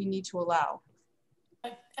public that we need to allow?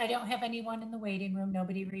 I don't have anyone in the waiting room.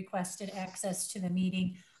 Nobody requested access to the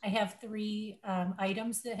meeting. I have 3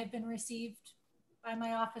 items that have been received by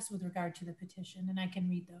my office with regard to the petition, and I can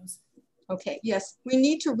read those. Okay, yes, we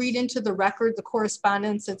need to read into the record the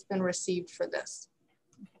correspondence that's been received for this.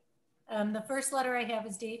 The first letter I have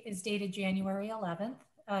is dated January 11th.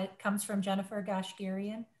 It comes from Jennifer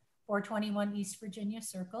Goshgarian, 421 East Virginia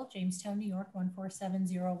Circle, Jamestown, New York,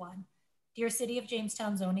 14701. Dear City of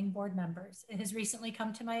Jamestown Zoning Board members, it has recently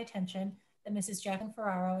come to my attention that Mrs. Jacqueline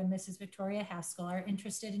Ferraro and Mrs. Victoria Haskell are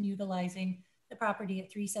interested in utilizing the property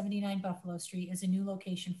at 379 Buffalo Street as a new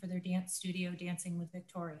location for their dance studio, Dancing with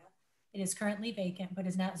Victoria. It is currently vacant, but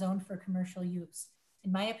is not zoned for commercial use.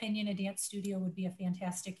 In my opinion, a dance studio would be a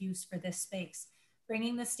fantastic use for this space.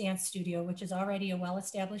 Bringing this dance studio, which is already a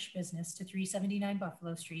well-established business, to 379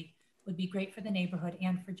 Buffalo Street would be great for the neighborhood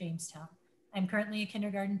and for Jamestown. I'm currently a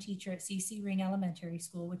kindergarten teacher at CC Ring Elementary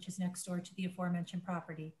School, which is next door to the aforementioned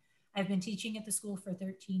property. I've been teaching at the school for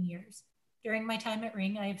 13 years. During my time at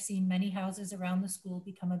Ring, I have seen many houses around the school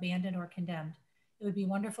become abandoned or condemned. It would be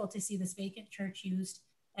wonderful to see this vacant church used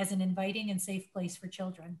as an inviting and safe place for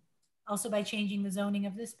children. Also, by changing the zoning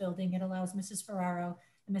of this building, it allows Mrs. Ferraro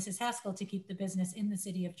and Mrs. Haskell to keep the business in the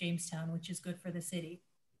city of Jamestown, which is good for the city.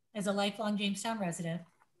 As a lifelong Jamestown resident,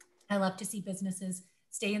 I love to see businesses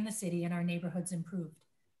stay in the city and our neighborhoods improved.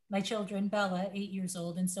 My children, Bella, 8 years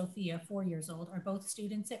old, and Sophia, 4 years old, are both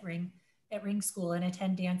students at Ring at Ring School and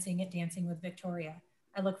attend dancing at Dancing with Victoria.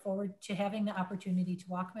 I look forward to having the opportunity to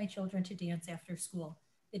walk my children to dance after school.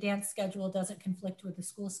 The dance schedule doesn't conflict with the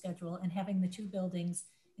school schedule, and having the two buildings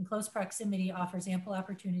in close proximity offers ample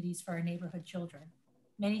opportunities for our neighborhood children.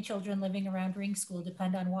 Many children living around Ring School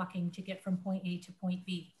depend on walking to get from point A to point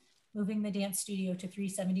B. Moving the dance studio to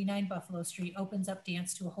 379 Buffalo Street opens up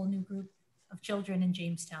dance to a whole new group of children in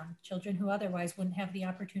Jamestown, children who otherwise wouldn't have the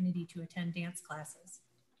opportunity to attend dance classes.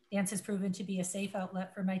 Dance has proven to be a safe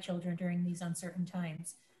outlet for my children during these uncertain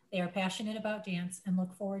times. They are passionate about dance and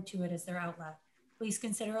look forward to it as their outlet. Please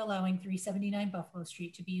consider allowing 379 Buffalo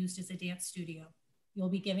Street to be used as a dance studio. You'll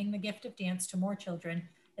be giving the gift of dance to more children,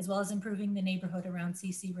 as well as improving the neighborhood around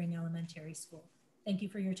C.C. Ring Elementary School. Thank you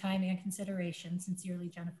for your time and consideration. Sincerely,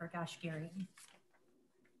 Jennifer Goshgarian.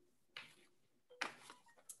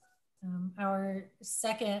 Our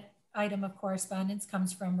second item of correspondence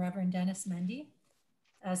comes from Reverend Dennis Mendy.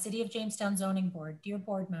 City of Jamestown Zoning Board. Dear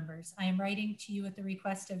board members, I am writing to you at the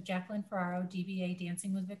request of Jacqueline Ferraro, DBA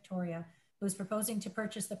Dancing with Victoria, who is proposing to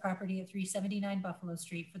purchase the property at 379 Buffalo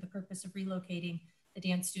Street for the purpose of relocating the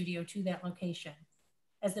dance studio to that location.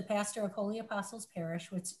 As the pastor of Holy Apostles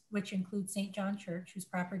Parish, which includes St. John Church, whose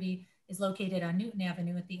property is located on Newton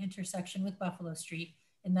Avenue at the intersection with Buffalo Street,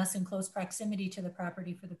 and thus in close proximity to the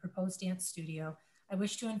property for the proposed dance studio, I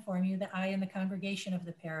wish to inform you that I and the congregation of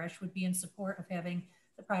the parish would be in support of having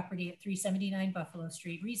the property at 379 Buffalo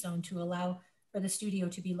Street rezoned to allow for the studio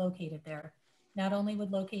to be located there. Not only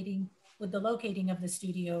would the locating of the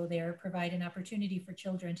studio there provide an opportunity for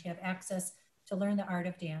children to have access to learn the art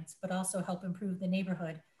of dance, but also help improve the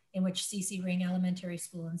neighborhood in which C.C. Ring Elementary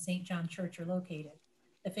School and St. John Church are located.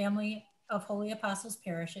 The family of Holy Apostles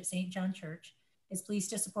Parish at St. John Church is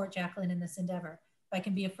pleased to support Jacqueline in this endeavor. If I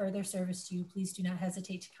can be of further service to you, please do not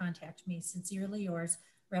hesitate to contact me. Sincerely yours,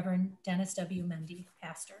 Reverend Dennis W. Mendy,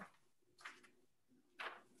 pastor.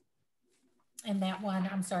 And that one,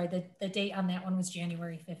 I'm sorry, the date on that one was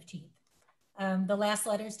January 15th. The last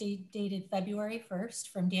letter is dated February 1st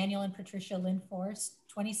from Daniel and Patricia Lynn Forrest,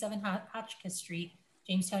 27 Hotchkiss Street,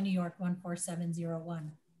 Jamestown, New York,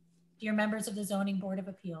 14701. Dear members of the Zoning Board of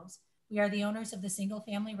Appeals, we are the owners of the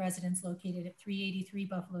single-family residence located at 383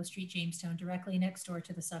 Buffalo Street, Jamestown, directly next door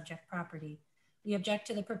to the subject property. We object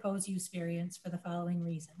to the proposed use variance for the following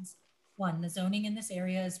reasons. 1, the zoning in this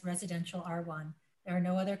area is residential R1. There are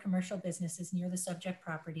no other commercial businesses near the subject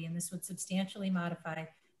property, and this would substantially modify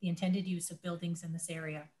the intended use of buildings in this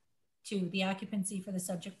area. 2, the occupancy for the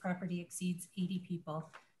subject property exceeds 80 people.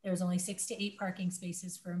 There's only 6 to 8 parking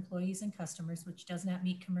spaces for employees and customers, which does not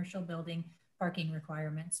meet commercial building parking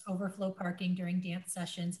requirements. Overflow parking during dance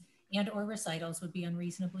sessions and or recitals would be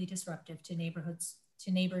unreasonably disruptive to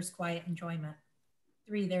neighbors' quiet enjoyment.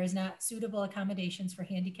 3, there is not suitable accommodations for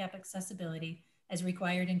handicap accessibility as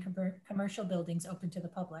required in commercial buildings open to the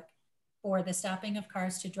public. 4, the stopping of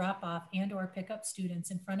cars to drop off and or pick up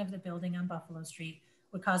students in front of the building on Buffalo Street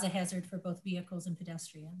would cause a hazard for both vehicles and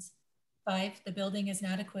pedestrians. 5, the building is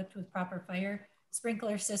not equipped with proper fire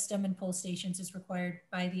sprinkler system and pull stations as required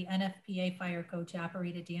by the NFPA fire code to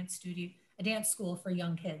operate a dance school for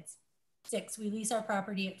young kids. 6, we lease our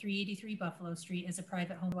property at 383 Buffalo Street as a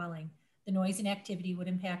private home dwelling. The noise and activity would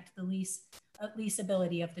impact the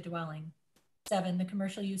leasability of the dwelling. 7, the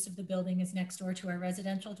commercial use of the building is next door to our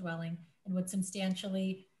residential dwelling and would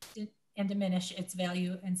substantially diminish its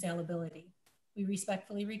value and saleability. We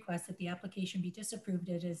respectfully request that the application be disapproved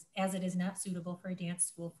as it is not suitable for a dance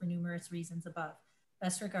school for numerous reasons above.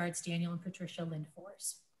 Best regards, Daniel and Patricia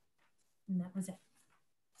Lindfors. And that was it.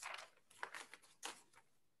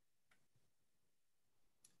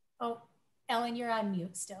 Oh, Ellen, you're on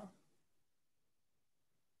mute still.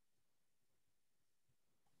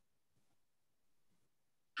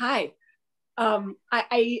 Hi,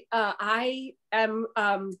 I am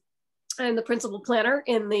I'm the principal planner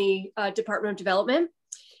in the Department of Development,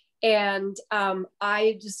 and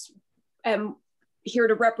I just am here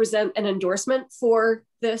to represent an endorsement for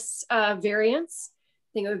this variance. I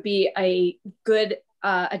think it would be a good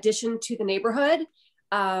addition to the neighborhood.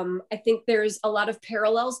 I think there's a lot of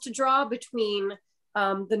parallels to draw between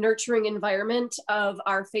the nurturing environment of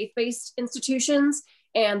our faith-based institutions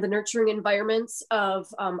and the nurturing environments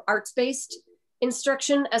of arts-based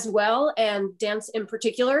instruction as well, and dance in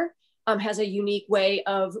particular has a unique way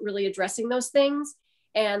of really addressing those things.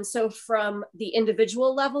 And so from the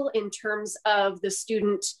individual level in terms of the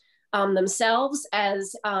student themselves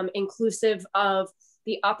as inclusive of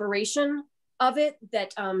the operation of it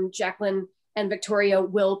that Jacqueline and Victoria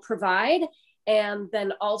will provide, and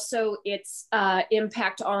then also its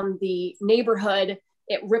impact on the neighborhood,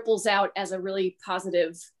 it ripples out as a really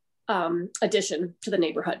positive addition to the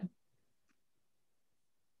neighborhood.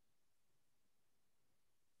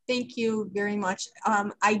 Thank you very much.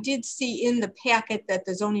 I did see in the packet that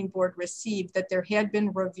the zoning board received that there had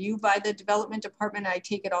been review by the development department. I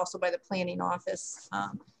take it also by the planning office.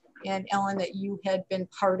 And Ellen, that you had been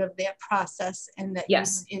part of that process and that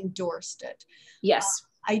yes, you endorsed it. Yes.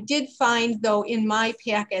 I did find, though, in my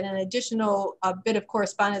packet an additional bit of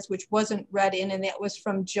correspondence which wasn't read in, and that was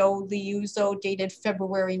from Joe Liuzzo, dated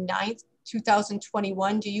February 9th,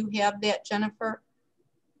 2021. Do you have that, Jennifer?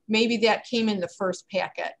 Maybe that came in the first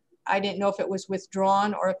packet. I didn't know if it was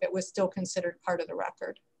withdrawn or if it was still considered part of the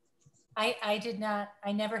record. I did not,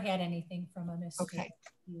 I never had anything from a Mr. Okay.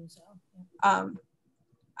 Liuzzo.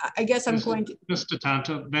 I guess I'm going to. Ms.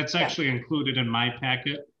 Tatanto, that's actually included in my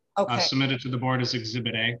packet, Okay. Submitted to the board as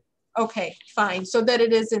Exhibit A. Okay, fine. So that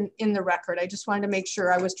it is in the record. I just wanted to make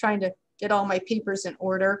sure. I was trying to get all my papers in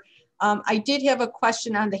order. I did have a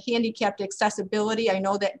question on the handicapped accessibility. I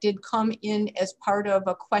know that did come in as part of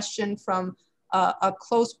a question from a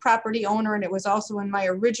close property owner, and it was also in my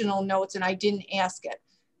original notes, and I didn't ask it.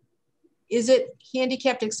 Is it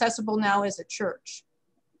handicapped accessible now as a church?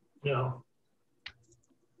 No.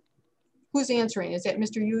 Who's answering? Is that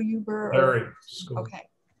Mr. Huber? Larry. Okay.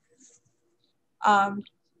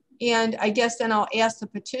 And I guess then I'll ask the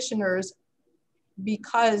petitioners,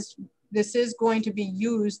 because this is going to be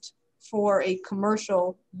used for a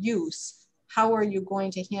commercial use, how are you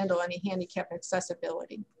going to handle any handicap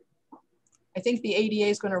accessibility? I think the ADA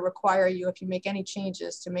is going to require you, if you make any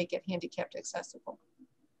changes, to make it handicapped accessible.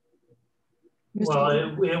 Well,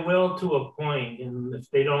 it will to a point, and if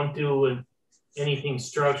they don't do anything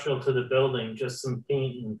structural to the building, just some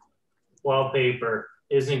paint and wallpaper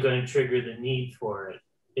isn't going to trigger the need for it.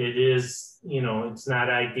 It is, you know, it's not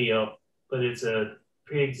ideal, but it's a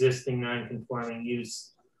pre-existing non-conforming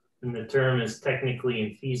use, and the term is technically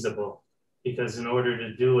infeasible, because in order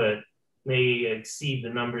to do it, may exceed the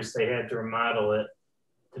numbers they had to remodel it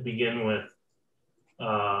to begin with.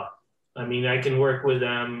 I mean, I can work with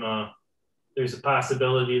them. There's a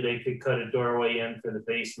possibility they could cut a doorway in for the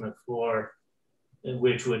basement floor,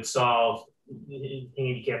 which would solve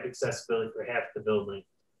handicap accessibility for half the building.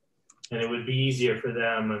 And it would be easier for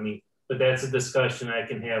them. I mean, but that's a discussion I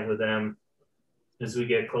can have with them as we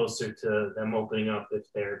get closer to them opening up if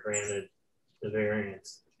they're granted the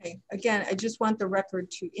variance. Okay. Again, I just want the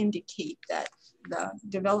record to indicate that the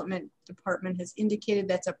development department has indicated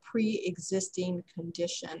that's a pre-existing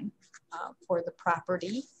condition for the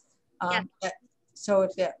property. So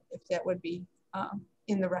if that would be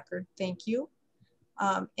in the record, thank you.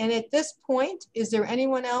 And at this point, is there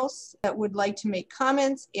anyone else that would like to make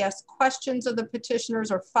comments, ask questions of the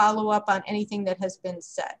petitioners, or follow up on anything that has been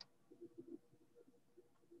said?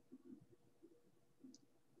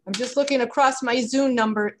 I'm just looking across my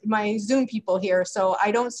Zoom people here, so I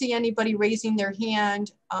don't see anybody raising their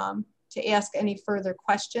hand to ask any further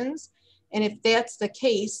questions. And if that's the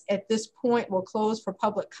case, at this point, we'll close for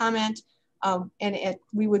public comment.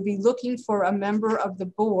 We would be looking for a member of the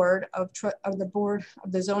board of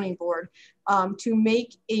the zoning board to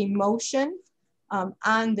make a motion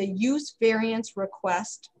on the use variance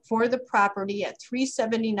request for the property at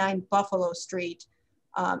 379 Buffalo Street.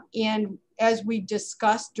 And as we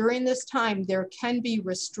discussed during this time, there can be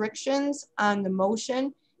restrictions on the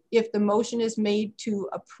motion. If the motion is made to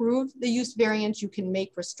approve the use variance, you can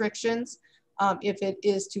make restrictions. If it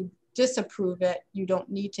is to disapprove it, you don't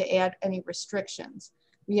need to add any restrictions.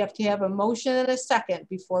 We have to have a motion and a second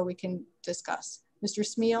before we can discuss. Mr.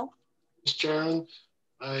 Smeal? Mr. Chairman,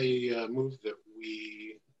 I move that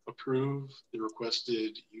we approve the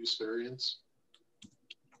requested use variance.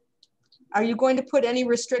 Are you going to put any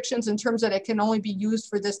restrictions in terms that it can only be used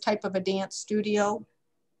for this type of a dance studio?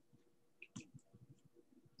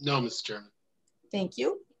 No, Mr. Chairman. Thank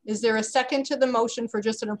you. Is there a second to the motion for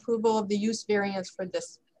just an approval of the use variance for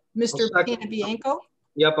this? Mr. Panabianco?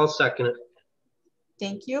 Yep, I'll second it.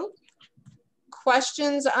 Thank you.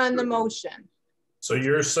 Questions on the motion? So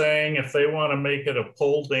you're saying if they want to make it a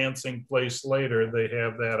pole dancing place later, they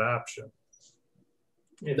have that option?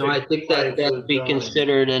 No, I think that would be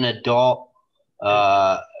considered an adult,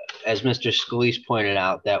 as Mr. Scalise pointed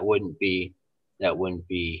out, that wouldn't be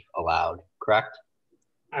allowed, correct?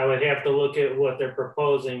 I would have to look at what they're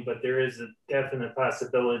proposing, but there is a definite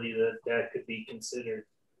possibility that that could be considered.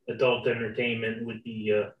 Adult entertainment would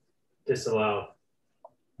be disallowed.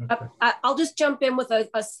 I'll just jump in with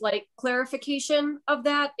a slight clarification of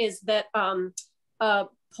that, is that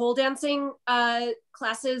pole dancing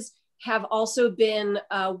classes have also been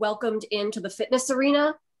welcomed into the fitness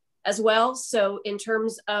arena as well. So in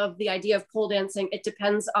terms of the idea of pole dancing, it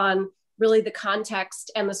depends on really the context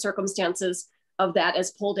and the circumstances of that, as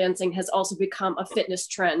pole dancing has also become a fitness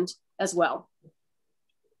trend as well.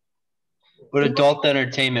 But adult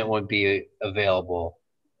entertainment would be available,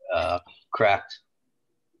 correct?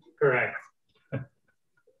 Correct.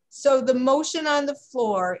 So the motion on the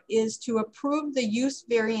floor is to approve the use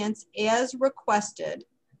variance as requested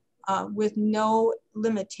with no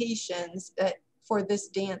limitations for this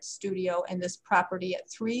dance studio and this property at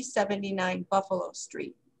 379 Buffalo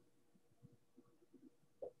Street.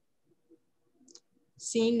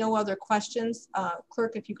 Seeing no other questions,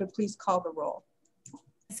 clerk, if you could please call the roll.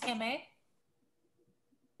 Ms. Kamei?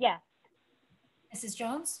 Yes. Mrs.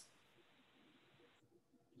 Jones?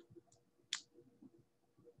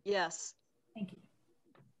 Yes. Thank you.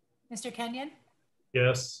 Mr. Kenyon?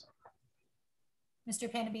 Yes.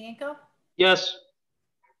 Mr. Panabianco? Yes.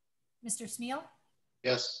 Mr. Smeal?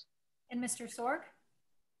 Yes. And Mr. Sorg?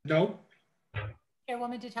 No.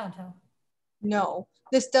 Chairwoman DeTanto? No,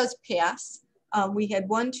 this does pass. We had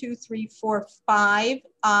 1, 2, 3, 4, 5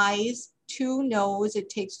 ayes, 2 noes. It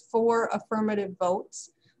takes 4 affirmative votes.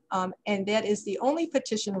 And that is the only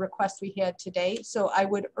petition request we had today. So I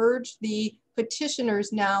would urge the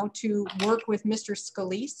petitioners now to work with Mr.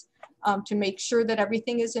 Scalise to make sure that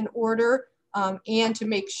everything is in order and to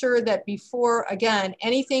make sure that before, again,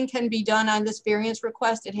 anything can be done on this variance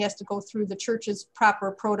request, it has to go through the church's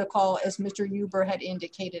proper protocol as Mr. Huber had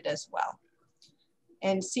indicated as well.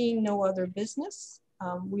 And seeing no other business,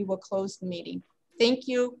 we will close the meeting. Thank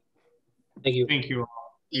you. Thank you. Thank you.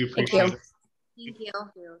 We Thank appreciate you. it. Thank you.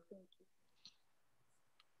 Thank you.